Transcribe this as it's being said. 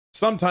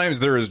Sometimes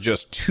there is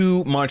just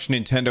too much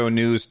Nintendo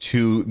news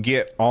to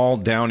get all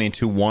down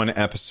into one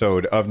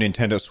episode of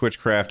Nintendo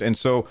Switchcraft, and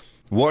so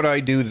what I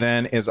do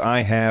then is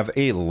I have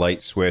a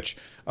light switch,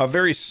 a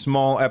very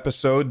small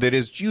episode that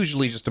is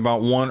usually just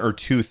about one or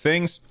two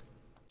things.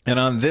 And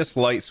on this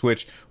light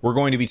switch, we're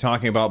going to be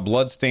talking about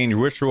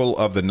Bloodstained Ritual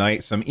of the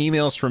Night, some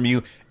emails from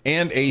you,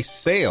 and a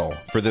sale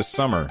for this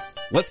summer.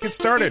 Let's get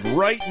started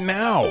right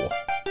now.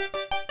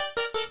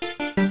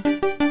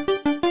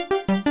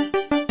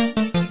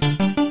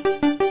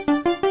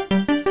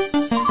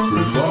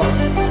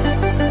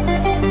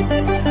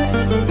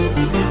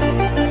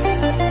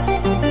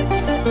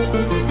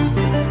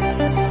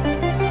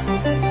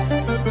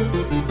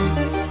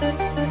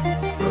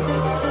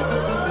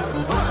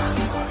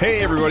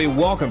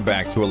 Welcome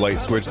back to A Light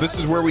Switch. This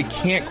is where we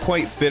can't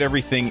quite fit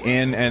everything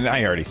in, and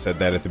I already said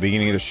that at the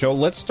beginning of the show.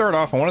 Let's start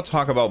off. I want to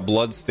talk about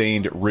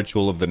Bloodstained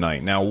Ritual of the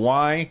Night. Now,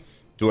 why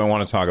do I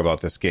want to talk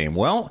about this game?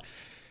 Well,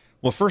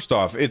 first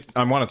off,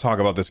 I want to talk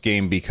about this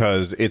game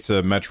because it's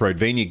a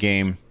Metroidvania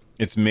game.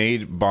 It's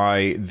made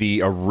by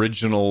the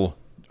original,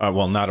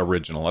 not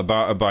original,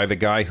 by the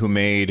guy who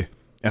made,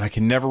 and I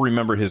can never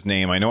remember his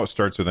name. I know it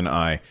starts with an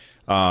I.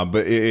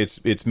 But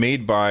it's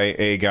made by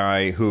a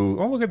guy who,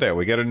 oh, look at that.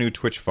 We got a new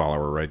Twitch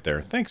follower right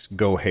there. Thanks,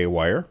 Go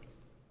Haywire.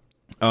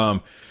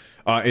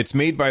 It's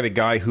made by the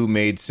guy who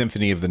made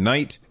Symphony of the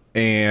Night,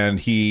 and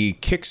he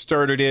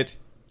kickstarted it.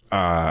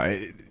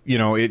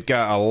 It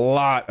got a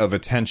lot of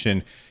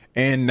attention,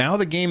 and now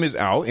the game is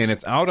out, and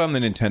it's out on the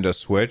Nintendo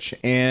Switch,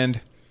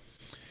 and,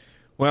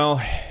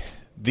 well,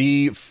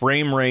 the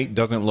frame rate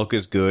doesn't look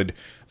as good.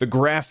 The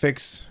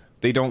graphics,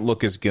 they don't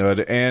look as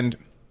good, and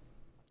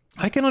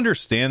I can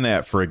understand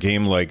that for a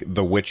game like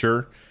The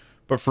Witcher,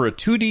 but for a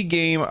 2D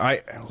game,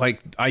 I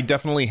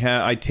definitely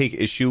I take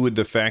issue with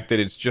the fact that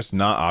it's just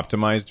not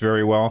optimized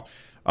very well.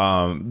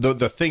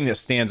 The thing that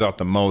stands out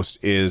the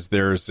most is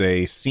there's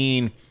a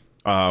scene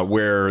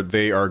where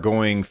they are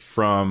going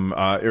from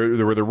where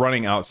they're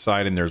running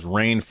outside and there's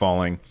rain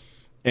falling,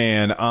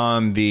 and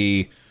on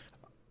the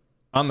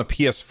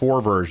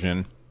PS4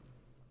 version,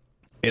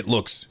 it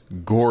looks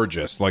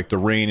gorgeous. Like the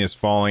rain is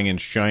falling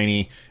and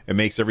shiny. It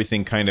makes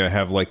everything kind of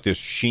have like this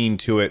sheen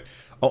to it,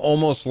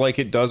 almost like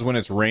it does when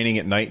it's raining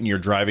at night and you're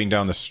driving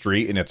down the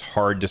street and it's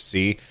hard to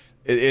see.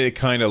 It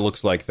kind of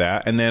looks like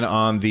that. And then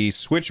on the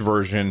Switch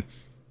version,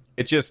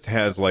 it just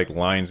has like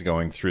lines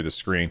going through the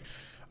screen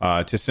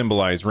to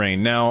symbolize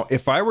rain. Now,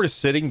 if I were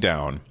sitting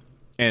down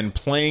and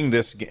playing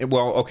this game,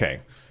 well,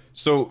 okay.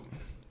 So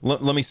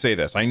let me say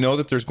this. I know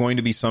that there's going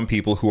to be some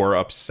people who are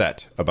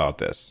upset about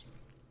this.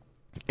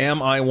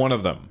 Am I one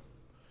of them?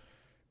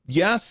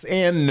 Yes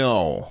and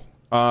no.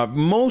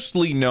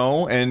 Mostly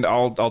no, and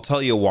I'll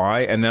tell you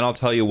why, and then I'll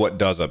tell you what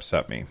does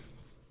upset me.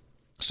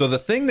 So the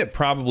thing that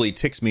probably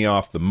ticks me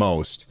off the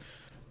most,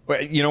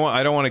 you know what?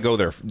 I don't want to go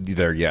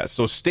there yet.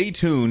 So stay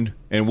tuned,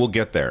 and we'll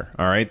get there.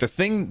 All right. The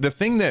thing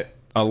that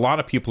a lot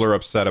of people are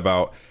upset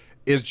about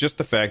is just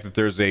the fact that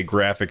there's a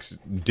graphics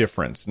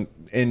difference,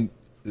 and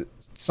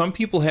some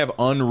people have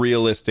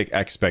unrealistic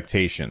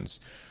expectations.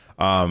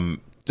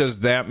 Does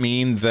that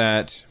mean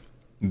that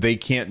they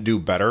can't do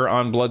better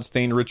on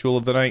Bloodstained Ritual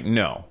of the Night?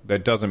 No,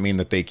 that doesn't mean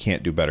that they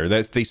can't do better.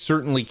 That they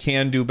certainly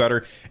can do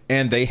better,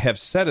 and they have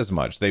said as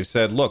much. They've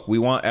said, look, we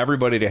want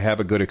everybody to have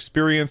a good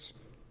experience.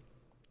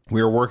 We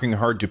are working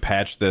hard to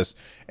patch this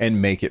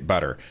and make it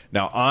better.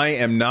 Now, I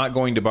am not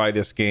going to buy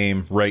this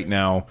game right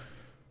now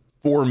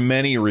for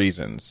many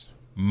reasons.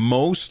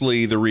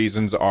 Mostly the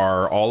reasons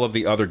are all of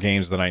the other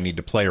games that I need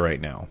to play right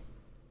now.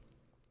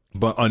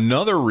 But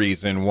another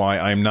reason why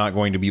I'm not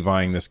going to be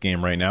buying this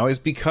game right now is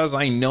because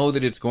I know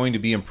that it's going to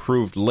be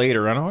improved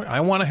later, and I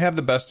want to have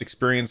the best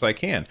experience I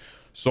can.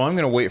 So I'm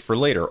going to wait for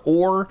later,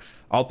 or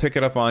I'll pick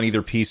it up on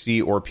either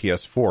PC or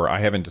PS4. I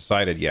haven't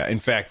decided yet. In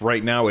fact,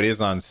 right now it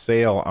is on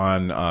sale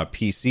on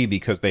PC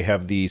because they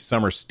have the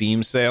summer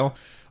Steam sale.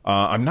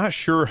 I'm not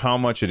sure how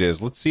much it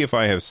is. Let's see if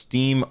I have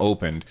Steam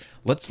opened.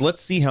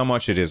 Let's see how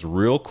much it is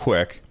real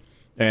quick.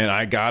 And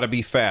I gotta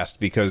be fast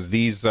because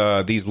these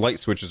light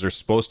switches are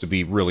supposed to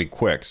be really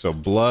quick. So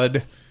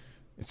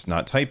it's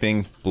not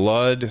typing.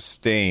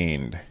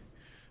 Bloodstained.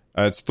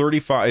 It's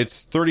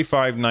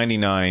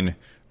 $35.99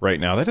 right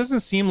now. That doesn't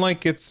seem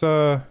like it's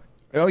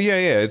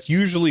it's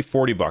usually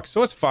 $40,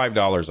 so it's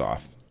 $5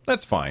 off.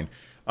 That's fine.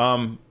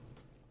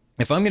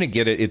 If I'm gonna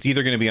get it, it's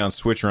either gonna be on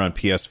Switch or on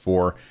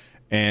PS4,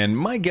 and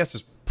my guess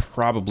is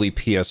probably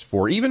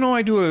PS4. Even though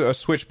I do a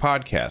Switch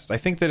podcast, I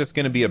think that it's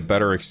gonna be a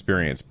better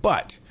experience,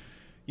 but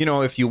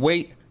if you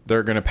wait,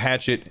 they're going to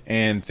patch it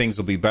and things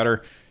will be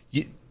better.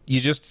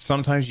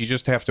 Sometimes you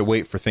just have to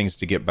wait for things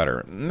to get better.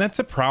 And that's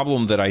a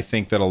problem that I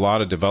think that a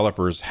lot of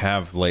developers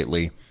have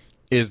lately,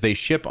 is they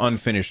ship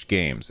unfinished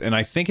games. And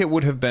I think it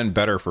would have been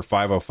better for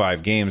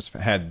 505 Games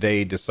had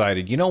they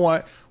decided, you know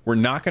what, we're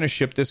not going to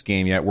ship this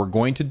game yet. We're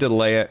going to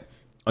delay it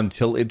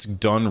until it's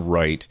done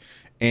right.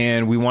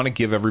 And we want to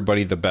give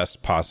everybody the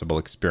best possible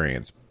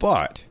experience.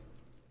 But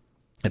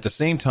at the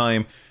same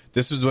time,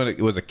 this is when it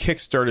was a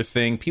Kickstarter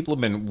thing. People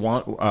have been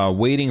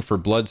waiting for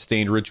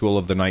Bloodstained Ritual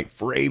of the Night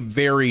for a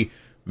very,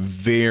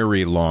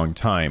 very long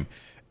time.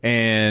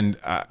 And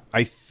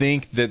I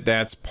think that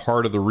that's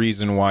part of the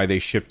reason why they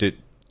shipped it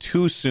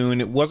too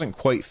soon. It wasn't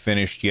quite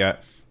finished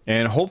yet.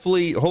 And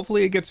hopefully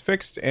it gets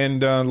fixed,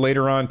 and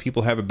later on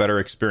people have a better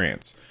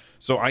experience.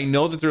 So I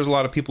know that there's a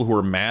lot of people who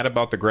are mad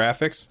about the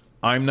graphics.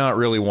 I'm not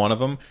really one of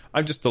them.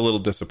 I'm just a little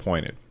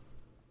disappointed.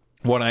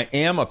 What I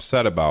am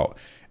upset about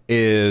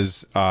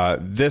is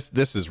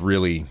this is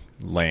really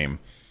lame.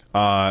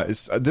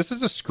 This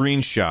is a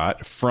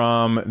screenshot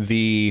from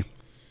the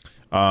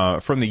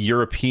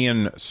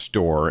European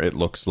store, it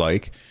looks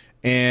like,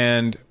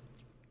 and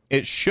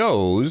it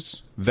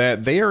shows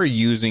that they are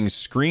using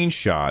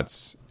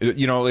screenshots.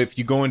 You know, if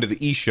you go into the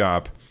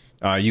eShop,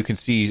 you can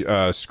see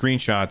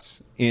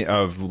screenshots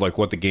of like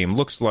what the game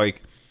looks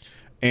like,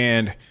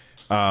 and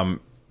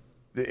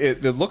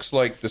it looks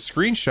like the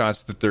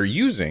screenshots that they're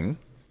using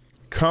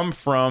come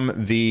from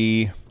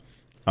the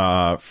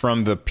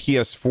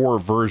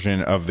PS4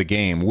 version of the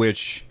game,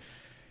 which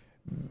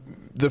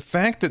the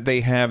fact that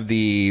they have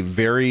the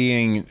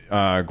varying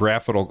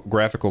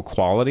graphical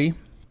quality,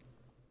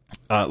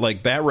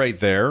 like that right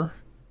there,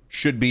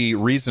 should be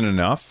reason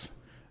enough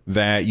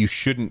that you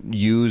shouldn't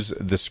use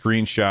the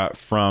screenshot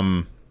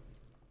from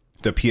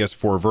the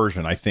PS4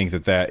 version. I think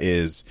that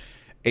is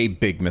a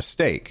big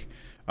mistake.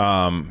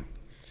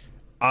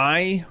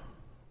 I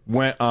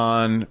went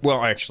on,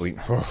 well, actually,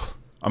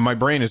 my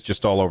brain is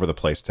just all over the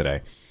place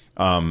today.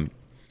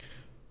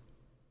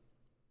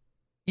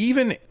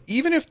 Even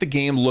if the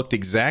game looked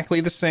exactly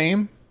the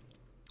same,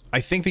 I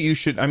think that you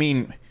should, I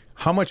mean,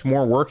 how much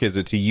more work is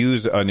it to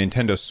use a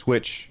Nintendo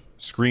Switch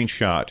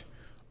screenshot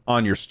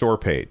on your store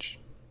page?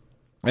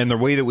 And the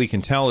way that we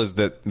can tell is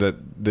that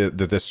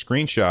this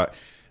screenshot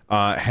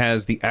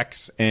has the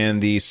X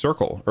and the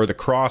circle, or the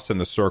cross and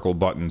the circle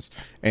buttons,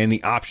 and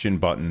the option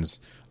buttons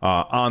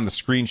on the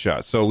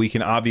screenshot. So we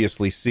can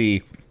obviously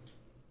see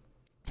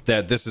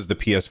that this is the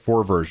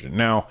PS4 version.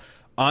 Now,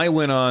 I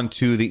went on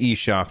to the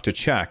eShop to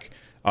check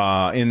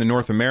in the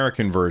North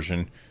American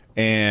version,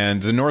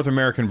 and the North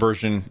American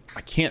version,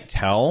 I can't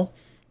tell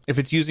if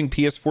it's using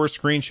PS4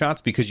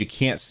 screenshots because you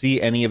can't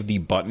see any of the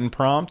button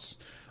prompts.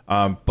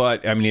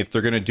 But, I mean, if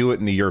they're going to do it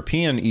in the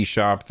European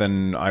eShop,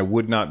 then I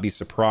would not be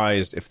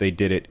surprised if they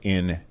did it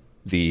in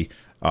the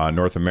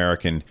North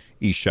American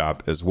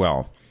eShop as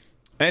well.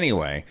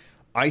 Anyway,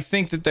 I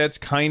think that that's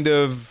kind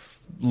of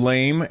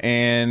lame,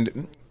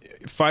 and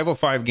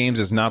 505 Games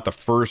is not the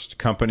first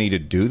company to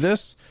do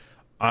this.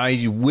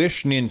 I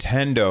wish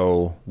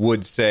Nintendo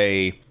would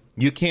say,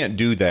 you can't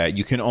do that.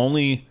 You can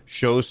only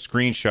show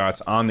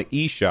screenshots on the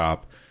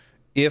eShop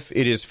if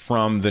it is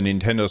from the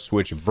Nintendo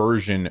Switch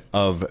version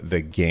of the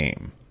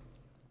game.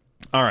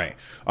 All right,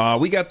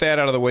 we got that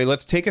out of the way.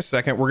 Let's take a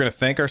second. We're going to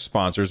thank our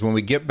sponsors. When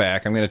we get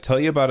back, I'm going to tell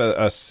you about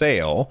a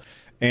sale,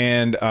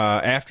 and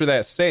after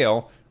that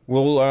sale,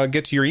 we'll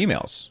get to your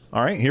emails.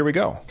 All right, here we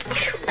go.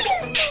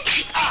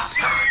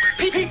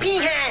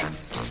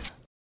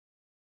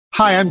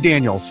 Hi, I'm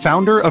Daniel,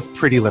 founder of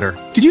Pretty Litter.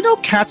 Did you know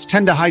cats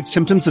tend to hide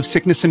symptoms of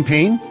sickness and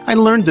pain? I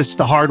learned this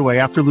the hard way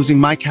after losing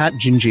my cat,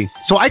 Gingy.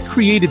 So I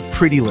created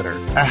Pretty Litter,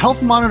 a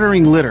health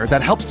monitoring litter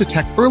that helps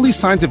detect early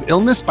signs of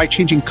illness by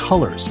changing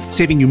colors,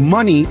 saving you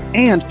money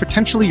and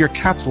potentially your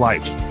cat's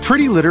life.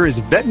 Pretty Litter is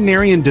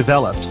veterinarian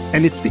developed,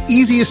 and it's the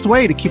easiest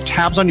way to keep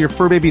tabs on your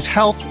fur baby's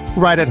health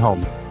right at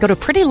home. Go to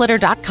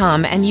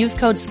prettylitter.com and use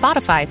code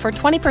SPOTIFY for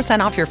 20%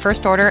 off your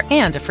first order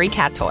and a free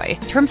cat toy.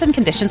 Terms and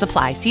conditions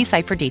apply. See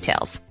site for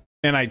details.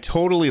 And I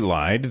totally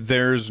lied.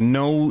 There's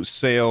no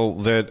sale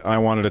that I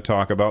wanted to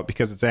talk about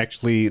because it's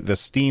actually the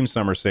Steam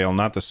Summer Sale,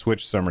 not the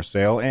Switch Summer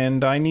Sale,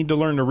 and I need to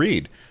learn to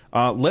read.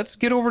 Let's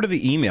get over to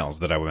the emails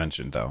that I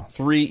mentioned, though.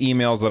 3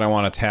 emails that I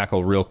want to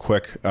tackle real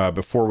quick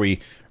before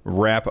we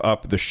wrap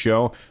up the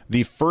show.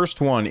 The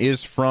first one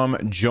is from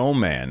Joe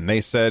Man.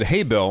 They said,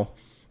 "Hey, Bill,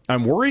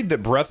 I'm worried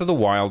that Breath of the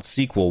Wild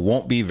sequel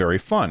won't be very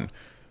fun.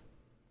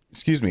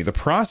 Excuse me, the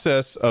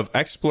process of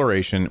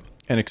exploration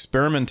and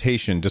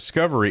experimentation,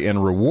 discovery,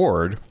 and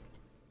reward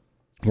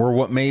were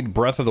what made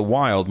Breath of the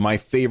Wild my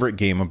favorite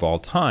game of all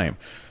time.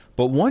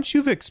 But once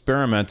you've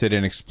experimented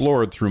and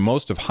explored through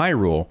most of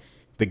Hyrule,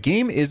 the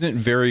game isn't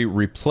very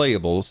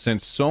replayable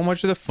since so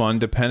much of the fun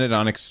depended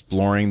on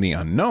exploring the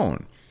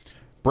unknown.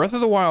 Breath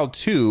of the Wild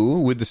 2,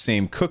 with the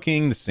same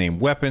cooking, the same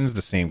weapons,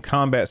 the same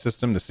combat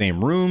system, the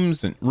same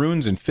runes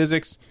and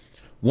physics,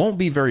 won't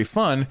be very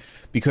fun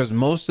because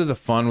most of the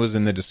fun was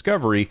in the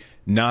discovery,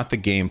 not the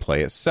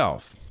gameplay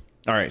itself."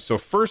 All right, so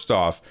first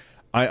off,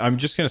 I'm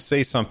just going to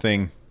say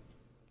something.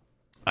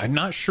 I'm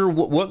not sure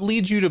what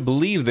leads you to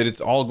believe that it's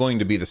all going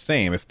to be the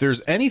same. If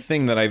there's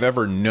anything that I've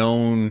ever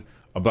known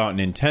about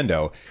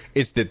Nintendo,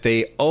 it's that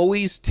they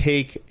always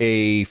take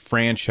a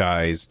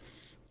franchise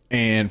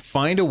and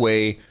find a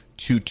way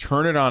to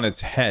turn it on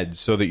its head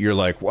so that you're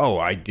like, whoa,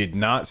 I did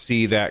not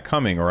see that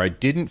coming, or I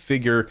didn't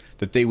figure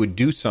that they would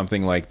do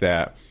something like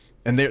that.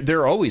 And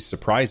they're always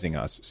surprising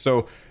us.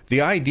 So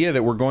the idea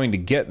that we're going to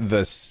get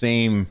the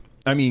same,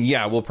 I mean,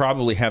 yeah, we'll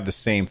probably have the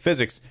same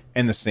physics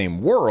and the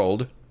same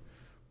world,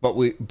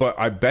 But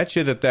I bet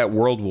you that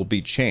world will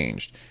be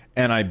changed,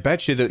 and I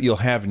bet you that you'll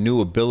have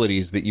new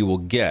abilities that you will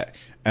get,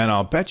 and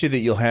I'll bet you that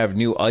you'll have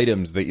new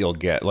items that you'll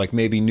get, like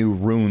maybe new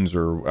runes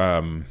or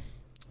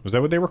was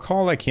that what they were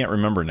called? I can't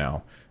remember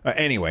now.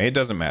 Anyway, it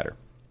doesn't matter.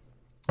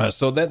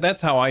 So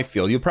that's how I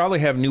feel. You'll probably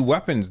have new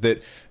weapons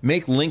that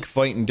make Link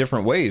fight in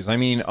different ways. I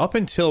mean, up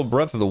until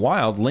Breath of the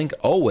Wild, Link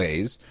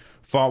always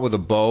fought with a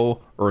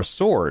bow or a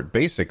sword,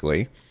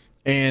 basically.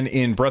 And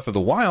in Breath of the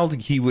Wild,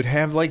 he would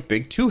have like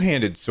big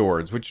two-handed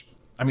swords, which,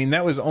 I mean,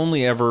 that was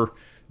only ever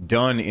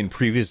done in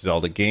previous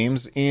Zelda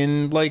games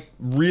in like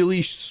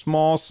really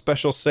small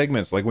special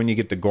segments, like when you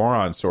get the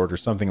Goron sword or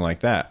something like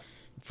that.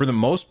 For the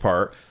most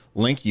part,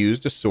 Link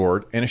used a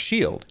sword and a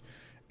shield,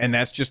 and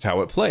that's just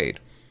how it played.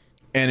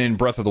 And in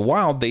Breath of the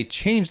Wild, they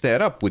changed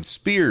that up with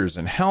spears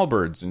and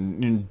halberds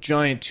and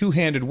giant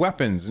two-handed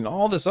weapons and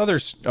all this other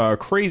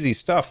crazy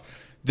stuff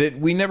that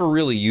we never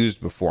really used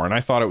before, and I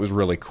thought it was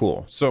really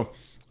cool. So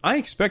I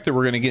expect that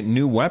we're going to get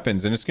new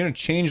weapons, and it's going to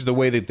change the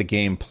way that the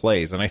game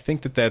plays, and I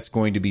think that that's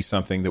going to be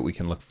something that we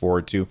can look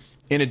forward to,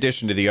 in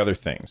addition to the other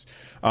things.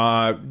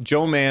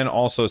 Joe Mann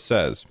also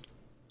says,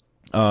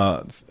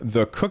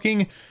 the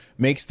cooking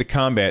makes the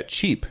combat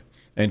cheap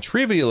and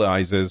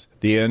trivializes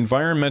the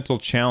environmental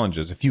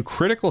challenges. If you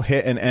critical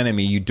hit an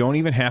enemy, you don't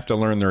even have to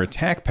learn their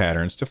attack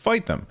patterns to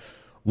fight them.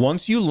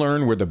 Once you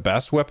learn where the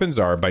best weapons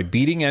are by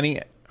beating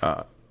any...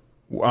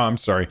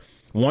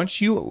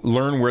 Once you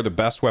learn where the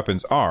best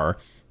weapons are,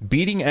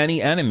 beating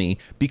any enemy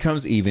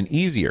becomes even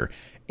easier,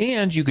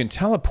 and you can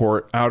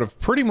teleport out of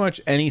pretty much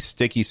any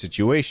sticky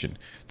situation.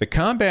 The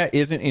combat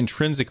isn't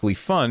intrinsically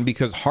fun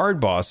because hard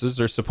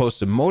bosses are supposed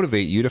to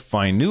motivate you to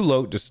find new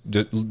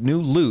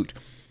loot,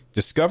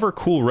 discover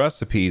cool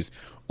recipes,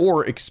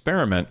 or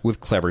experiment with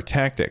clever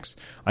tactics.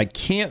 I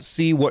can't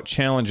see what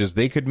challenges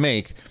they could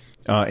make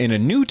in a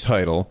new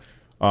title,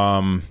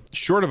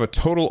 short of a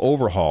total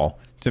overhaul,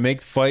 to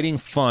make fighting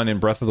fun in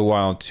Breath of the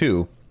Wild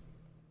 2,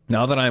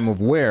 now that I'm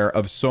aware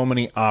of so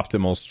many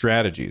optimal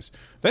strategies.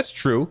 That's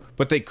true,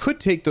 but they could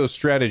take those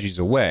strategies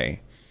away.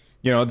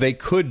 You know, they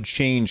could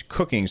change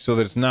cooking so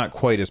that it's not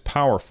quite as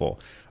powerful.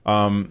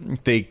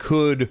 They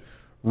could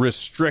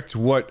restrict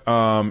what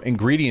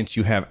ingredients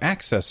you have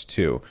access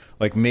to.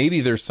 Like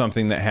maybe there's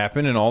something that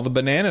happened and all the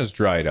bananas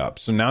dried up,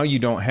 so now you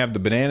don't have the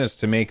bananas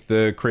to make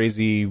the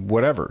crazy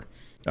whatever.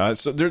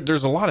 So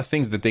there's a lot of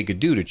things that they could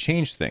do to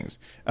change things,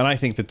 and I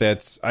think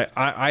that's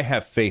I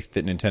have faith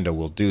that Nintendo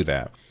will do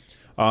that.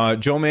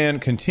 Joe Mann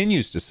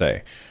continues to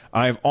say,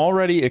 I've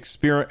already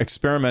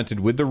experimented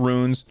with the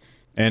runes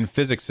and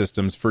physics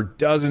systems for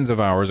dozens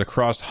of hours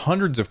across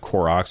hundreds of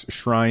Koroks,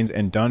 shrines,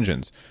 and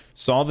dungeons.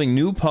 Solving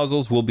new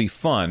puzzles will be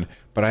fun,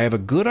 but I have a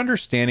good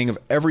understanding of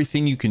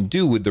everything you can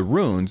do with the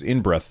runes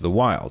in Breath of the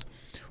Wild.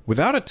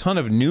 Without a ton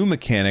of new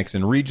mechanics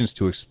and regions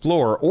to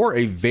explore, or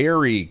a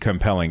very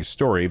compelling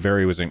story,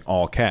 very was in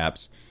all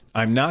caps,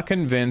 I'm not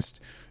convinced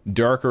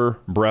darker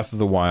Breath of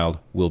the Wild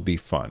will be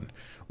fun.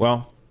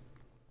 Well,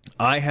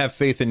 I have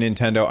faith in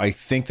Nintendo. I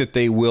think that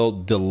they will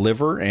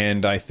deliver,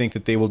 and I think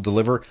that they will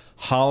deliver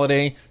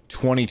holiday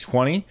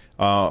 2020.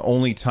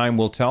 Only time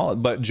will tell.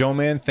 But Joe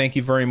Mann, thank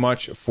you very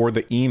much for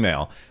the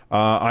email.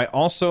 I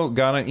also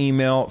got an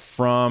email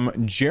from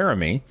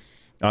Jeremy.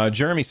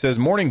 Jeremy says,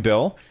 Morning,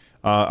 Bill.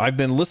 I've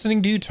been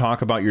listening to you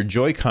talk about your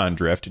Joy-Con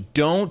drift.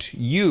 Don't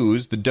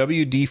use the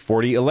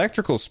WD-40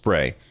 electrical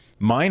spray.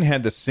 Mine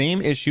had the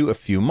same issue a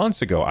few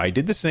months ago. I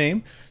did the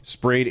same,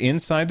 sprayed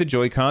inside the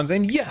Joy-Cons,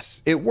 and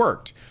yes, it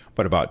worked.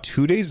 But about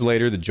 2 days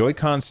later, the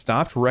Joy-Con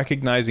stopped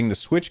recognizing the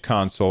Switch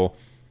console,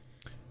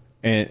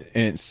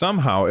 and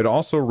somehow it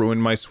also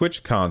ruined my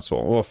Switch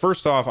console. Well,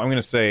 first off, I'm going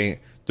to say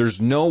there's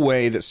no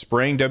way that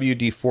spraying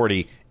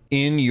WD-40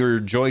 in your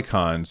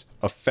Joy-Cons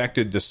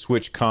affected the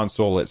Switch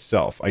console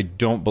itself. I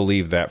don't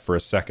believe that for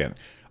a second.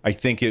 I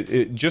think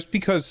it just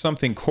because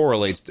something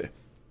correlates to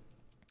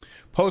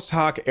post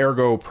hoc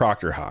ergo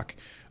propter hoc.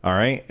 All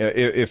right?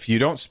 If you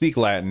don't speak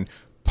Latin,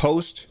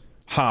 post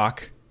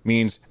hoc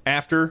means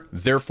after,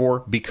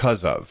 therefore,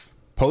 because of.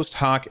 Post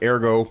hoc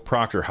ergo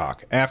propter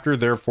hoc. After,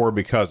 therefore,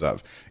 because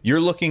of. You're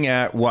looking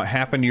at what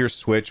happened to your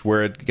Switch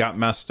where it got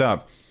messed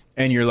up,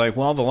 and you're like,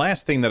 well, the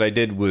last thing that I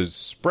did was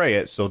spray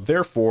it, so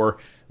therefore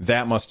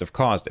that must have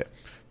caused it.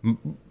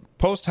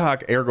 Post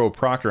hoc ergo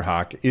propter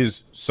hoc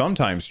is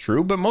sometimes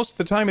true, but most of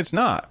the time it's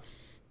not.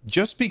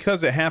 Just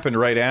because it happened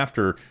right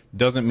after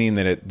doesn't mean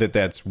that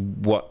that's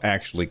what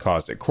actually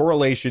caused it.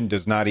 Correlation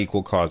does not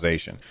equal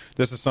causation.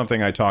 This is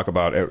something I talk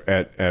about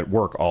at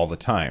work all the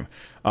time.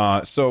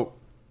 So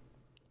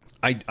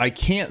I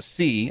can't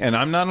see, and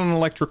I'm not an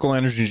electrical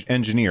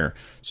engineer,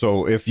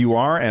 so if you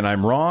are and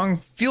I'm wrong,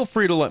 feel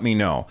free to let me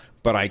know.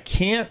 But I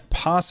can't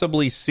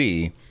possibly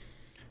see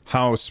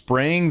how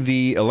spraying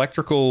the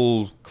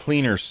electrical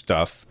cleaner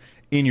stuff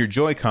in your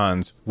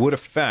Joy-Cons would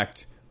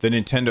affect the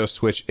Nintendo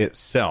Switch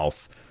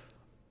itself,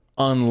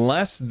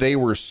 unless they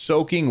were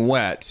soaking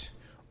wet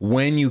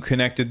when you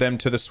connected them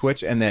to the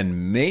Switch, and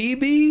then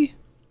maybe...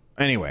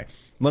 Anyway,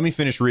 let me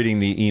finish reading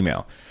the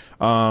email.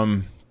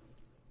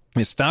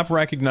 It stopped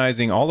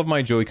recognizing all of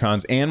my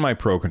Joy-Cons and my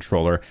Pro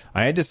Controller.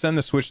 I had to send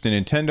the Switch to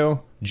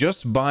Nintendo.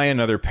 Just buy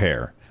another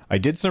pair. I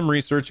did some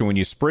research, and when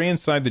you spray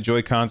inside the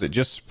Joy-Cons, it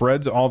just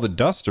spreads all the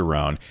dust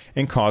around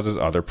and causes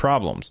other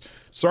problems.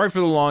 Sorry for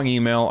the long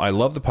email. I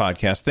love the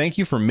podcast. Thank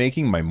you for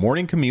making my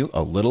morning commute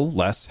a little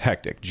less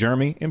hectic.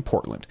 Jeremy in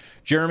Portland.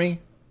 Jeremy,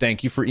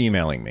 thank you for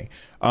emailing me.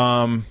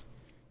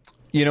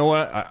 You know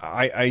what?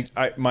 I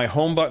my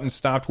home button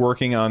stopped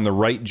working on the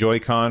right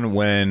Joy-Con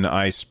when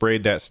I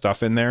sprayed that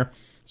stuff in there.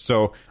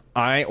 So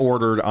I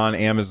ordered on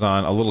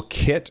Amazon a little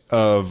kit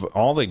of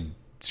all the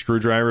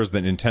screwdrivers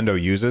that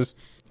Nintendo uses,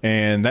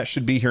 and that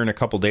should be here in a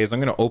couple days. I'm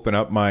going to open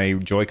up my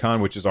Joy-Con,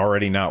 which is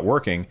already not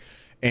working,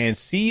 and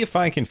see if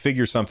I can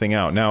figure something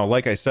out. Now,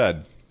 like I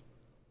said,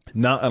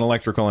 not an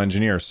electrical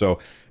engineer, so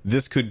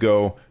this could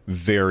go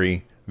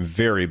very,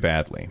 very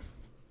badly.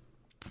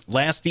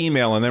 Last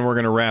email, and then we're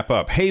going to wrap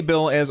up. Hey,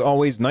 Bill, as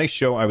always, nice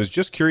show. I was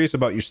just curious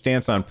about your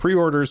stance on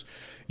pre-orders.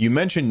 You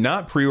mentioned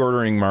not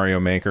pre-ordering Mario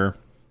Maker.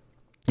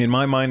 In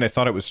my mind, I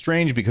thought it was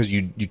strange because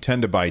you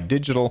tend to buy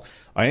digital.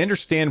 I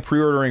understand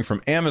pre-ordering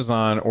from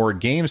Amazon or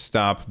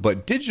GameStop,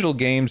 but digital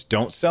games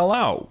don't sell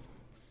out.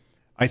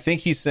 I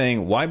think he's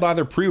saying, why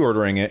bother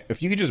pre-ordering it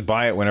if you could just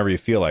buy it whenever you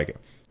feel like it?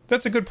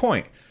 That's a good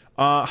point.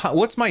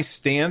 What's my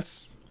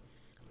stance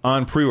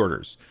on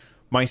pre-orders?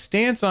 My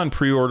stance on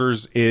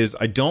pre-orders is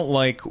I don't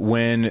like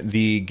when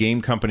the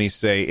game companies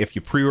say, if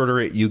you pre-order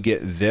it, you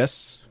get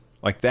this.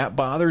 Like, that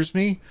bothers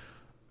me.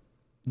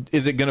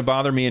 Is it going to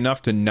bother me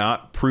enough to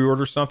not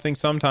pre-order something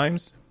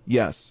sometimes?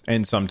 Yes.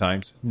 And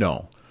sometimes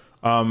no.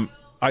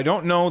 I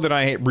don't know that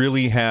I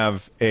really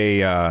have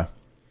a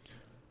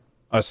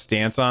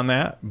stance on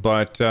that,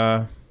 but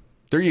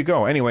there you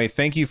go. Anyway,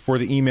 thank you for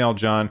the email,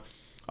 John.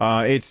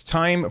 It's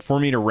time for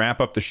me to wrap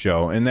up the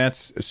show, and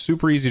that's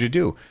super easy to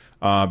do.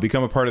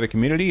 Become a part of the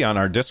community on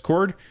our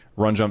Discord,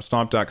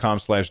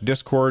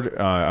 runjumpstomp.com/Discord.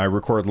 I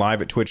record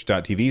live at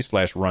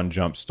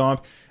twitch.tv/runjumpstomp.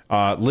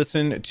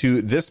 Listen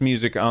to this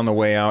music on the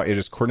way out. It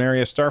is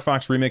Corneria Star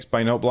Fox remixed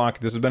by Noteblock.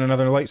 This has been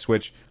another Light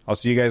Switch. I'll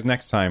see you guys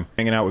next time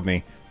hanging out with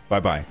me.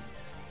 Bye-bye.